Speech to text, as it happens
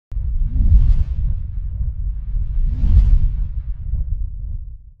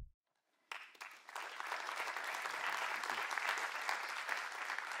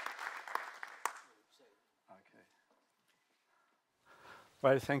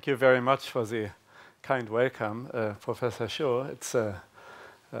Well, thank you very much for the kind welcome, Professor Shaw. It's a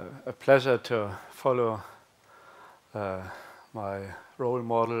pleasure to follow my role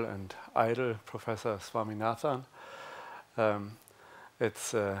model and idol, Professor Swaminathan.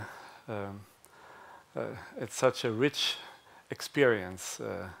 It's such a rich experience,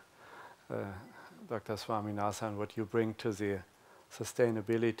 Dr. Swaminathan, what you bring to the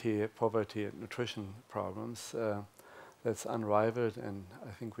sustainability, poverty, and nutrition problems. That's unrivaled, and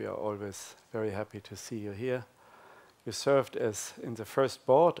I think we are always very happy to see you here. You served as in the first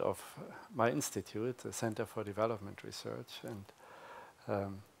board of my institute, the Center for Development Research,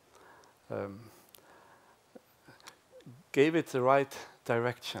 and gave it the right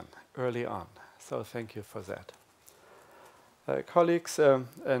direction early on. So thank you for that. Colleagues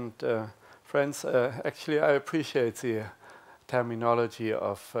and friends, actually I appreciate the terminology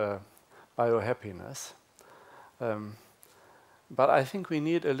of biohappiness. But I think we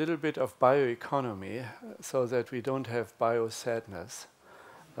need a little bit of bioeconomy so that we don't have bio-sadness.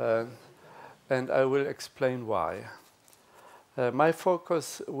 And I will explain why. My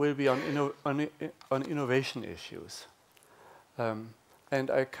focus will be on innovation issues. And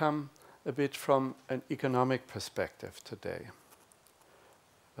I come a bit from an economic perspective today.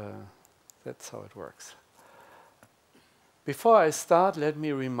 That's how it works. Before I start, let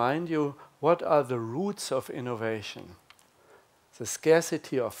me remind you what are the roots of innovation. The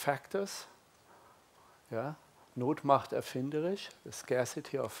scarcity of factors, yeah, Not macht erfinderisch, the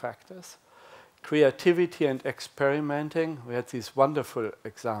scarcity of factors, creativity and experimenting. We had these wonderful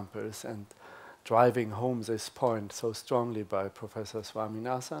examples and driving home this point so strongly by Professor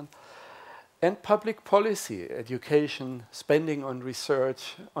Swaminathan. And public policy, education, spending on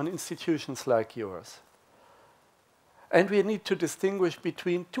research, on institutions like yours. And we need to distinguish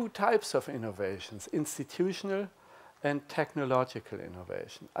between two types of innovations, institutional and technological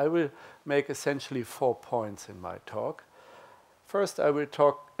innovation. I will make essentially 4 points in my talk. First, I will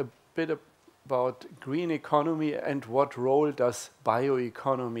talk a bit about green economy and what role does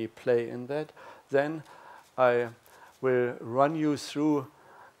bioeconomy play in that. Then I will run you through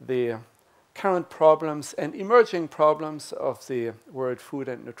the current problems and emerging problems of the world food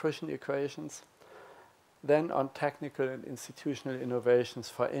and nutrition equations. Then on technical and institutional innovations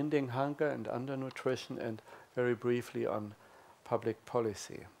for ending hunger and undernutrition, and very briefly on public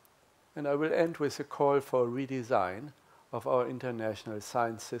policy. And I will end with a call for redesign of our international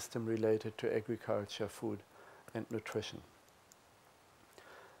science system related to agriculture, food, and nutrition.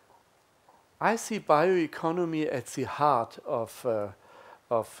 I see bioeconomy at the heart of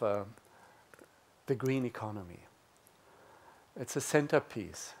the green economy. It's a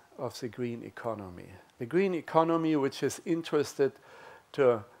centerpiece of the green economy. The green economy, which is interested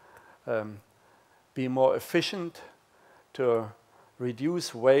to be more efficient, to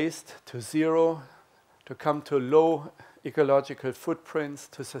reduce waste to zero, to come to low ecological footprints,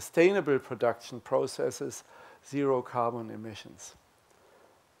 to sustainable production processes, zero carbon emissions.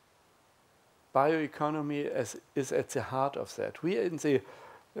 Bioeconomy is at the heart of that. We in the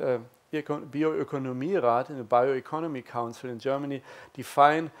Bioeconomierat, in the Bioeconomy Council in Germany,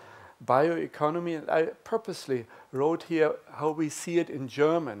 define bioeconomy, and I purposely wrote here how we see it in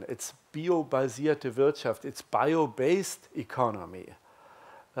German. It's biobasierte Wirtschaft, it's bio-based economy,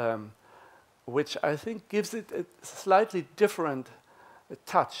 which I think gives it a slightly different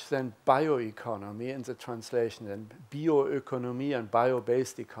touch than bioeconomy in the translation, than bioeconomy and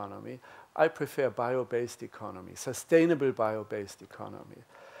bio-based economy. I prefer bio-based economy, sustainable bio-based economy.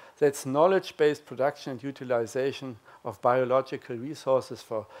 That's knowledge-based production and utilization of biological resources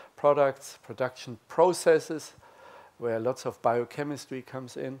for products, production processes, where lots of biochemistry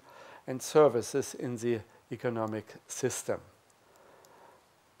comes in, and services in the economic system.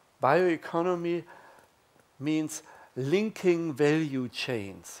 Bioeconomy means linking value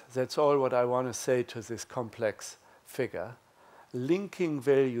chains. That's all what I want to say to this complex figure. Linking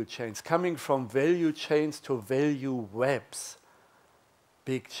value chains, coming from value chains to value webs.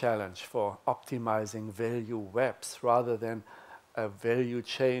 Big challenge for optimizing value webs rather than a value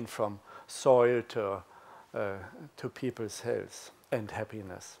chain from soil to people's health and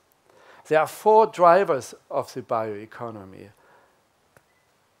happiness. There are 4 drivers of the bioeconomy.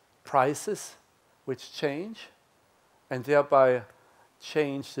 Prices, which change, and thereby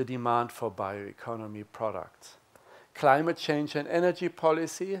change the demand for bioeconomy products. Climate change and energy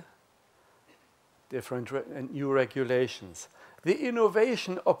policy, different and new regulations. The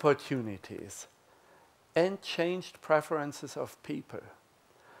innovation opportunities and changed preferences of people.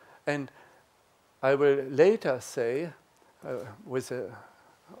 And I will later say,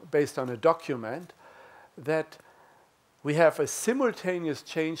 based on a document, that We have a simultaneous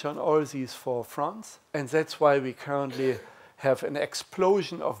change on all these four fronts, and that's why we currently have an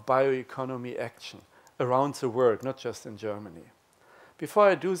explosion of bioeconomy action around the world, not just in Germany. Before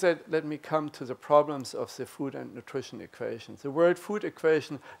I do that, let me come to the problems of the food and nutrition equation. The world food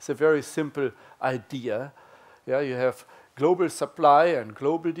equation is a very simple idea. Yeah, you have global supply and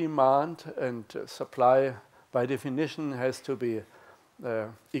global demand, and supply, by definition, has to be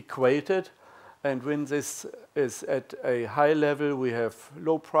equated. And when this is at a high level, we have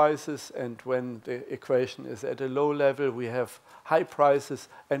low prices, and when the equation is at a low level, we have high prices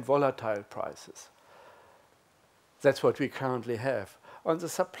and volatile prices. That's what we currently have. On the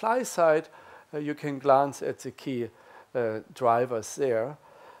supply side, you can glance at the key drivers there.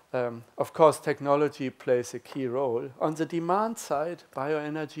 Of course, technology plays a key role. On the demand side,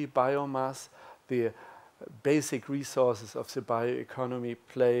 bioenergy, biomass, the basic resources of the bioeconomy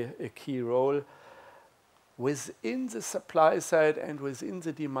play a key role. Within the supply side and within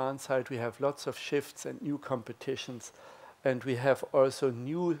the demand side, we have lots of shifts and new competitions, and we have also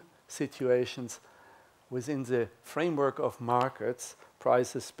new situations within the framework of markets,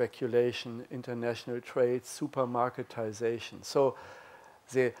 prices, speculation, international trade, supermarketization. So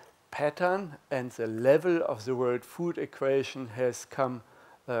the pattern and the level of the world food equation has come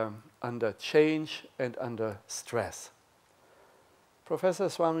under change and under stress. Professor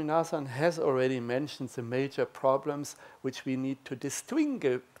Swaminathan has already mentioned the major problems which we need to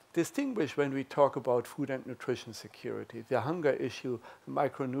distinguish when we talk about food and nutrition security. The hunger issue, the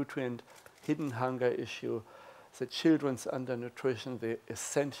micronutrient hidden hunger issue, the children's undernutrition, the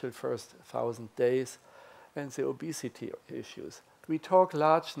essential first 1,000 days, and the obesity issues. We talk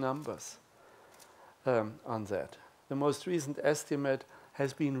large numbers on that. The most recent estimate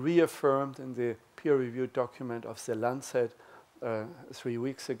has been reaffirmed in the peer-reviewed document of The Lancet 3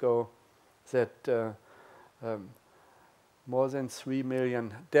 weeks ago, that more than 3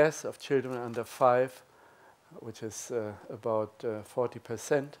 million deaths of children under 5, which is about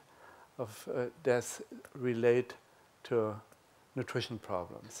 40% of deaths, relate to nutrition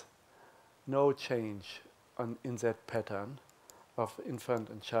problems. No change in that pattern of infant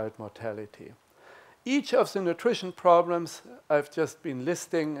and child mortality. Each of the nutrition problems I've just been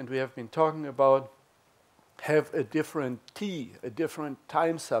listing and we have been talking about have a different T, a different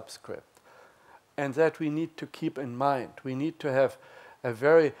time subscript, and that we need to keep in mind. We need to have a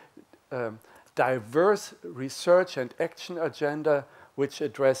very diverse research and action agenda which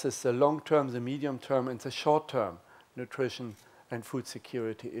addresses the long-term, the medium-term, and the short-term nutrition and food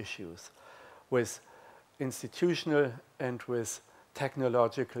security issues with institutional and with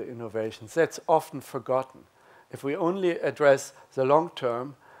technological innovations. That's often forgotten. If we only address the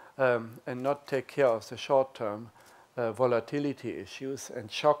long-term and not take care of the short-term volatility issues and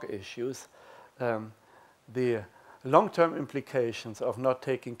shock issues, the long-term implications of not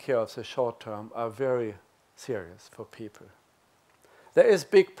taking care of the short-term are very serious for people. There is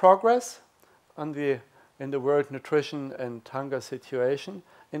big progress in the world nutrition and hunger situation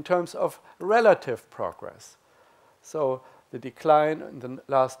in terms of relative progress. So the decline in the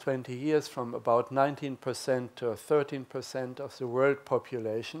last 20 years from about 19% to 13% of the world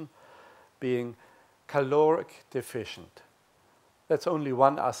population being caloric deficient. That's only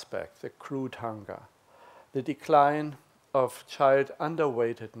one aspect, the crude hunger. The decline of child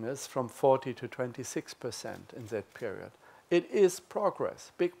underweightedness from 40 to 26% in that period. It is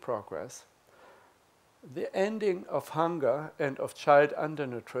progress, big progress. The ending of hunger and of child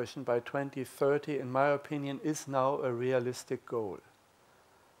undernutrition by 2030, in my opinion, is now a realistic goal.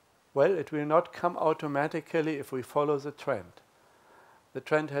 Well, it will not come automatically if we follow the trend. The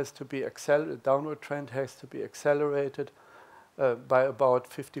trend has to be the downward trend has to be accelerated by about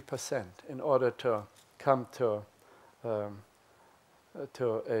 50% in order to come to an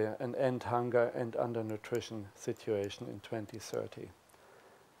end hunger and undernutrition situation in 2030.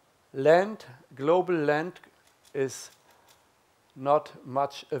 Land, global land is not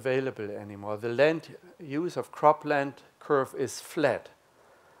much available anymore. The land use of cropland curve is flat.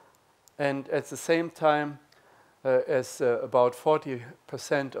 And at the same time, as about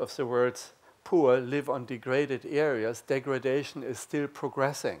 40% of the world's poor live on degraded areas, degradation is still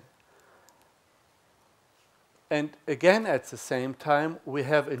progressing. And again, at the same time, we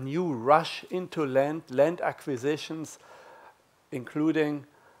have a new rush into land acquisitions, including,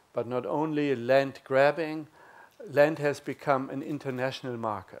 but not only, land grabbing. Land has become an international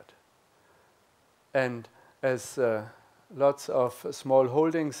market. And as lots of small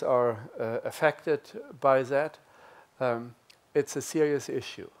holdings are affected by that, it's a serious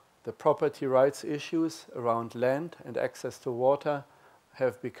issue. The property rights issues around land and access to water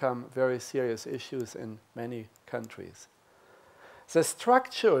have become very serious issues in many countries. The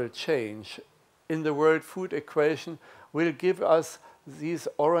structural change in the world food equation will give us these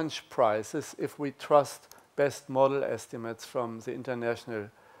orange prices if we trust best model estimates from the International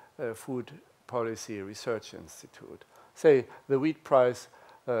Food Policy Research Institute. Say the wheat price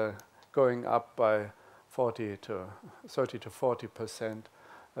going up by 30 to 40%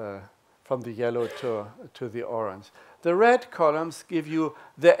 from the yellow to the orange. The red columns give you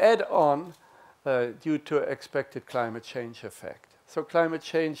the add-on due to expected climate change effect. So climate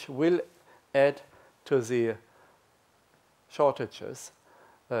change will add to the shortages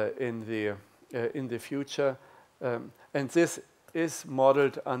in the future, and this is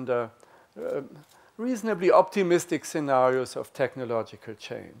modeled under reasonably optimistic scenarios of technological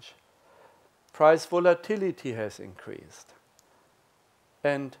change. Price volatility has increased.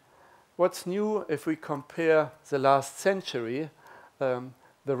 And what's new if we compare the last century, the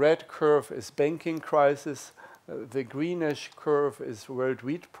red curve is banking crisis, the greenish curve is world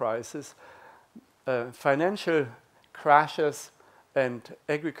wheat prices. Financial crashes and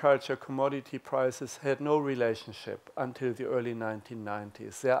agriculture commodity prices had no relationship until the early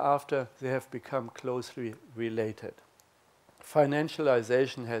 1990s. Thereafter, they have become closely related.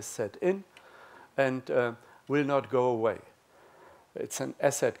 Financialization has set in and will not go away. It's an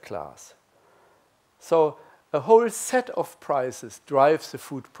asset class. So a whole set of prices drives the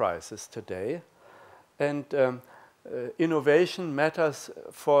food prices today, and innovation matters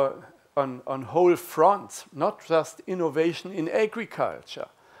on whole fronts, not just innovation in agriculture,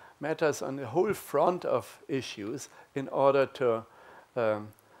 matters on the whole front of issues in order to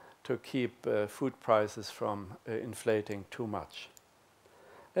keep food prices from inflating too much.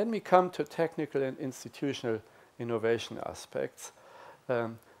 Let me come to technical and institutional innovation aspects.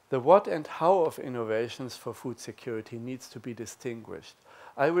 The what and how of innovations for food security needs to be distinguished.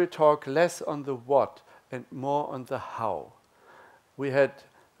 I will talk less on the what and more on the how. We had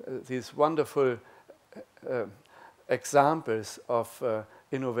these wonderful examples of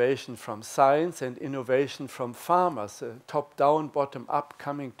innovation from science and innovation from farmers, top-down, bottom-up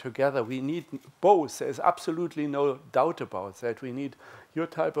coming together. We need both. There's absolutely no doubt about that. We need your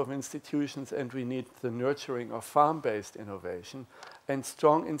type of institutions and we need the nurturing of farm-based innovation and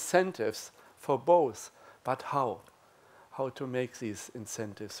strong incentives for both. But how? How to make these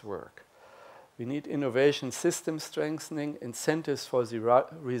incentives work? We need innovation system strengthening, incentives for the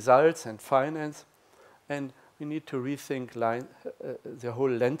results and finance, and we need to rethink the whole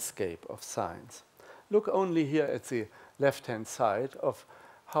landscape of science. Look only here at the left-hand side of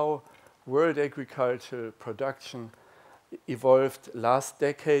how world agricultural production evolved last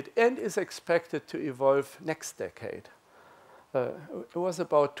decade and is expected to evolve next decade. It was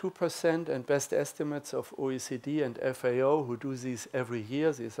about 2%, and best estimates of OECD and FAO, who do these every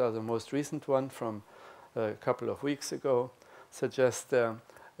year, these are the most recent one from a couple of weeks ago, suggest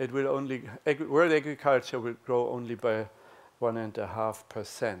it will only, world agriculture will grow only by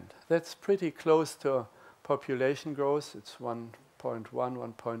 1.5%. That's pretty close to population growth. It's 1.1,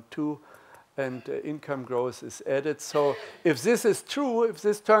 1.2, and income growth is added. So if this is true, if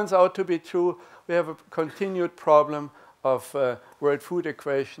this turns out to be true, we have a continued problem of world food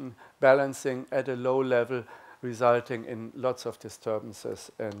equation balancing at a low level, resulting in lots of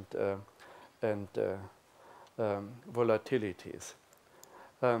disturbances and volatilities.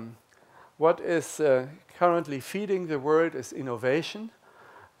 What is currently feeding the world is innovation.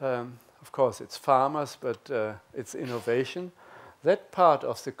 Of course, it's farmers, but it's innovation. That part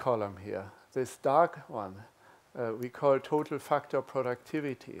of the column here, this dark one, we call total factor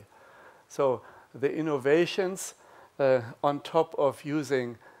productivity. So the innovations on top of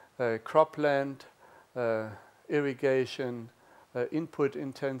using cropland, irrigation, input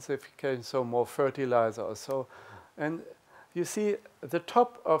intensification, so more fertilizer or so. And you see the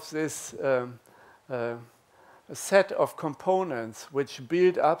top of this set of components which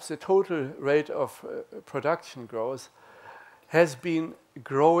build up the total rate of production growth has been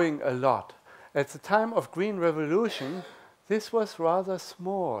growing a lot. At the time of Green Revolution, this was rather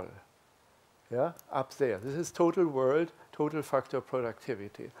small. Yeah, up there. This is total world, total factor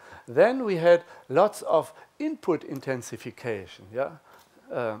productivity. Then we had lots of input intensification, yeah,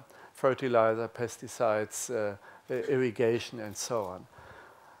 fertilizer, pesticides, irrigation, and so on.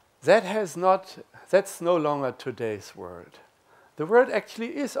 That's no longer today's world. The world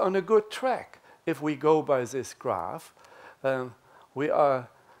actually is on a good track if we go by this graph. We are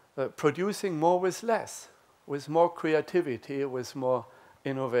producing more with less, with more creativity, with more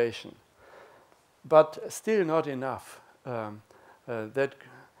innovation. But still not enough to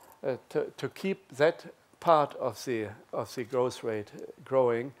keep that part of the growth rate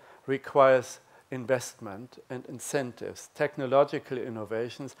growing requires investment and incentives, technological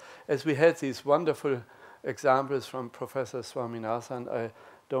innovations. As we had these wonderful examples from Professor Swaminathan, I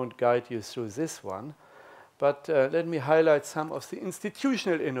don't guide you through this one, but let me highlight some of the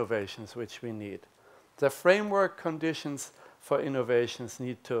institutional innovations which we need. The framework conditions for innovations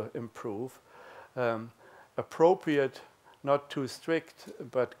need to improve. Appropriate, not too strict,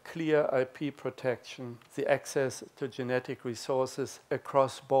 but clear IP protection, the access to genetic resources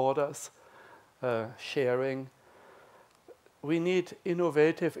across borders, sharing. We need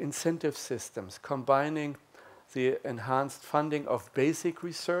innovative incentive systems combining the enhanced funding of basic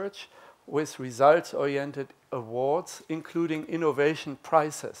research with results-oriented awards, including innovation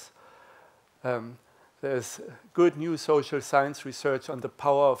prizes. There's good new social science research on the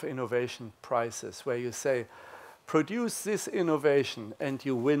power of innovation prizes, where you say, produce this innovation and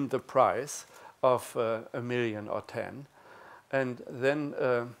you win the prize of $1 million or 10. And then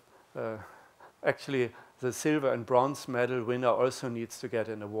actually the silver and bronze medal winner also needs to get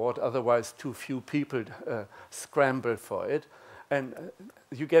an award, otherwise too few people scramble for it. And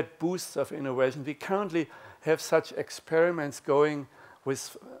you get boosts of innovation. We currently have such experiments going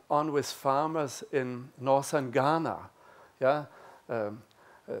on with farmers in northern Ghana. Yeah?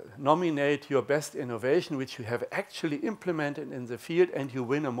 Nominate your best innovation, which you have actually implemented in the field, and you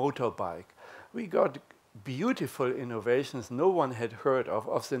win a motorbike. We got beautiful innovations no one had heard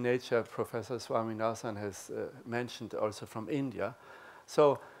of the nature Professor Swaminathan has mentioned, also from India.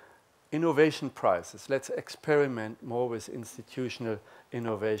 So innovation prizes. Let's experiment more with institutional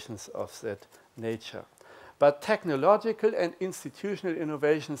innovations of that nature. But technological and institutional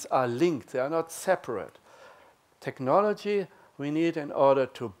innovations are linked. They are not separate. Technology we need in order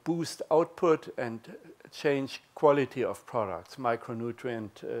to boost output and change quality of products,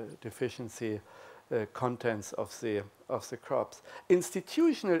 micronutrient deficiency contents of the crops.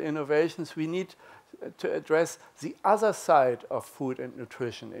 Institutional innovations we need to address the other side of food and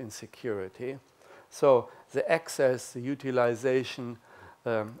nutrition insecurity. So the access, the utilization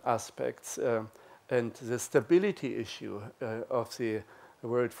aspects, and the stability issue of the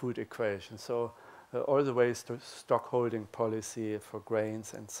world food equation. So all the ways to stockholding policy for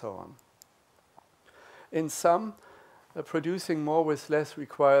grains and so on. In sum, producing more with less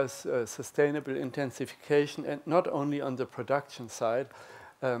requires sustainable intensification, and not only on the production side.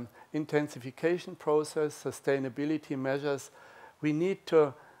 Intensification process, sustainability measures, we need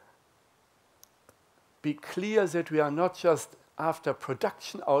to be clear that we are not just after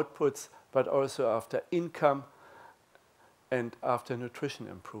production outputs, but also after income and after nutrition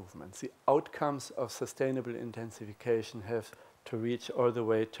improvements. The outcomes of sustainable intensification have to reach all the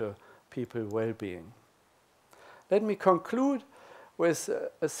way to people well-being. Let me conclude with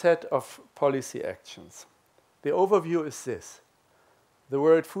a set of policy actions. The overview is this. The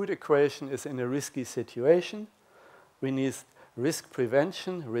world food equation is in a risky situation. We need risk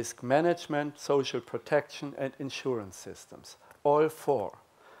prevention, risk management, social protection, and insurance systems. All four.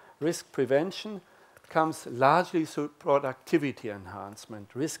 Risk prevention comes largely through productivity enhancement.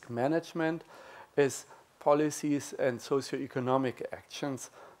 Risk management is policies and socioeconomic actions,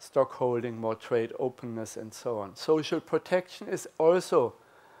 stockholding, more trade openness, and so on. Social protection is also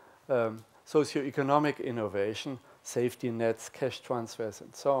socioeconomic innovation, safety nets, cash transfers,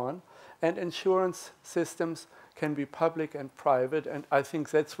 and so on. And insurance systems can be public and private, and I think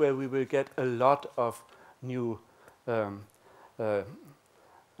that's where we will get a lot of new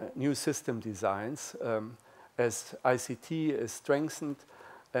system designs as ICT is strengthened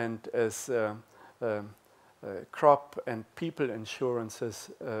and as crop and people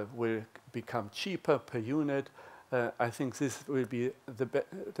insurances will become cheaper per unit. I think this will be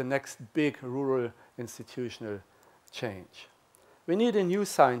the next big rural institutional change. We need a new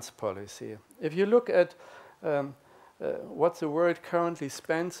science policy. If you look at what the world currently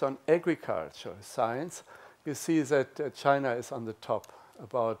spends on agriculture science, you see that China is on the top,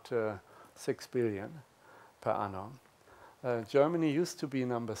 about 6 billion per annum. Germany used to be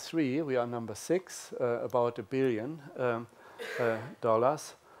number 3. We are number 6, about $1 billion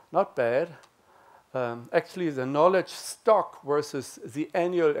dollars. Not bad. Actually, the knowledge stock versus the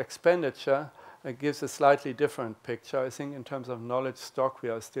annual expenditure gives a slightly different picture. I think in terms of knowledge stock, we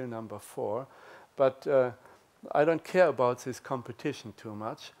are still number 4. But I don't care about this competition too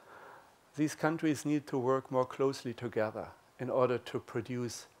much. These countries need to work more closely together in order to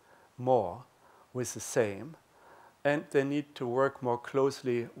produce more with the same. And they need to work more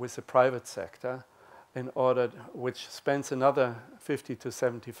closely with the private sector in order, which spends another 50 to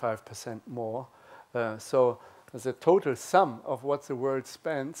 75% more. So the total sum of what the world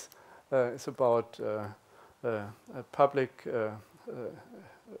spends is about public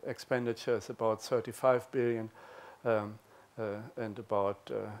expenditure is about 35 billion and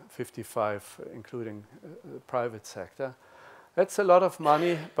about 55 including the private sector. That's a lot of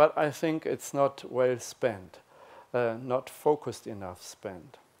money, but I think it's not well spent, not focused enough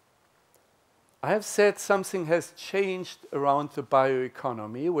spent. I have said something has changed around the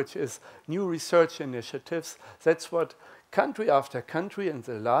bioeconomy, which is new research initiatives. That's what country after country in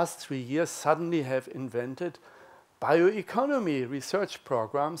the last 3 years suddenly have invented bioeconomy research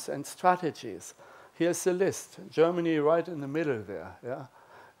programs and strategies. Here's the list. Germany right in the middle there. Yeah?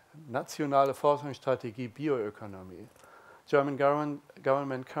 Nationale Forschungsstrategie Bioeconomy. German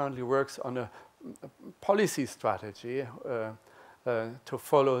government currently works on a policy strategy to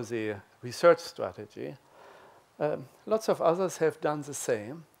follow the research strategy. Lots of others have done the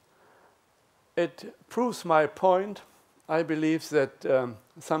same. It proves my point. I believe that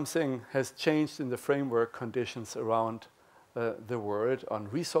something has changed in the framework conditions around the world on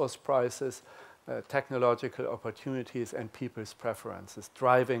resource prices, technological opportunities, and people's preferences,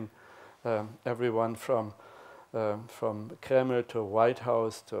 driving everyone from Kremlin to White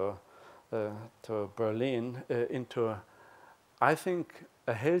House to Berlin into, I think,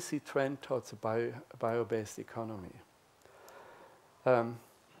 a healthy trend towards a bio-based economy.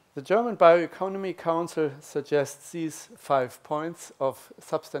 The German Bioeconomy Council suggests these 5 points of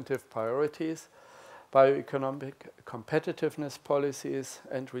substantive priorities: bioeconomic competitiveness policies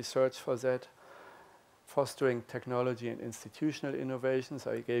and research for that, fostering technology and institutional innovations.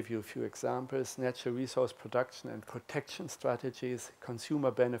 I gave you a few examples. Natural resource production and protection strategies,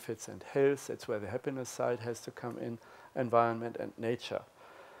 consumer benefits and health. That's where the happiness side has to come in. Environment and nature.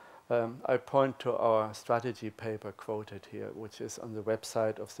 I point to our strategy paper quoted here, which is on the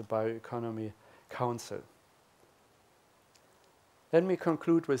website of the Bioeconomy Council. Let me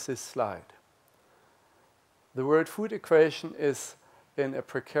conclude with this slide. The world food equation is in a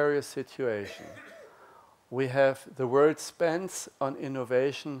precarious situation. We have the world spends on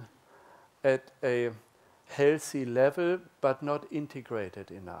innovation at a healthy level, but not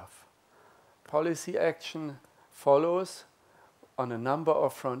integrated enough. Policy action follows on a number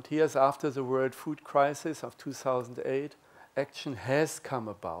of frontiers. After the world food crisis of 2008, action has come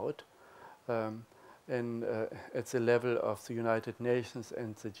about at the level of the United Nations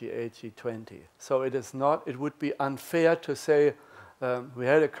and the G8, G20. So it is not, it would be unfair to say we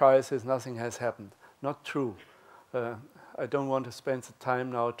had a crisis, nothing has happened. Not true. I don't want to spend the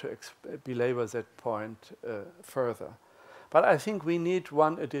time now to belabor that point further. But I think we need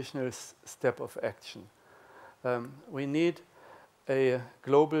one additional step of action. We need a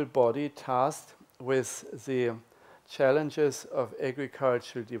global body tasked with the challenges of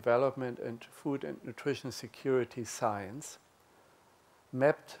agricultural development and food and nutrition security science,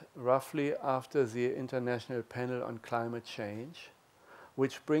 mapped roughly after the International Panel on Climate Change,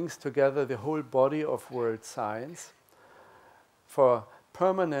 which brings together the whole body of world science for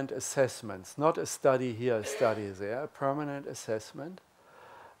permanent assessments, not a study here, a study there, a permanent assessment,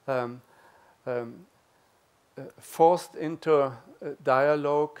 forced into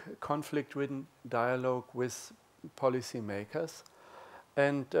dialogue, conflict-ridden dialogue with policymakers.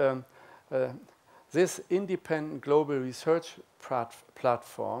 And this independent global research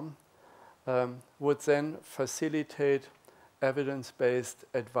platform would then facilitate evidence-based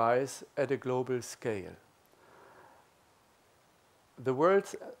advice at a global scale. The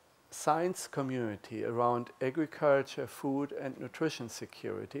world science community around agriculture, food, and nutrition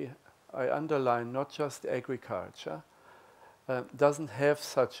security, I underline not just agriculture, doesn't have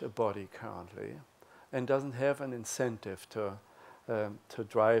such a body currently and doesn't have an incentive to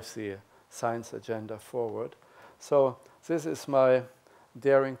drive the science agenda forward. So this is my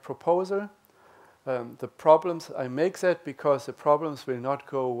daring proposal. The problems, I make that because the problems will not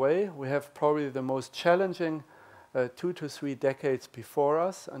go away. We have probably the most challenging 2 to 3 decades before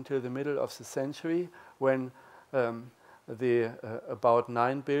us until the middle of the century, when the about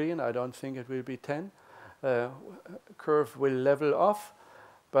 9 billion, I don't think it will be 10, curve will level off.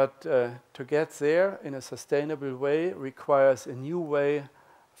 But to get there in a sustainable way requires a new way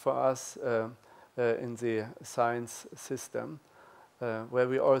for us in the science system, where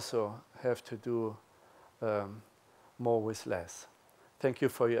we also have to do more with less. Thank you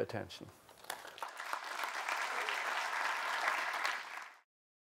for your attention.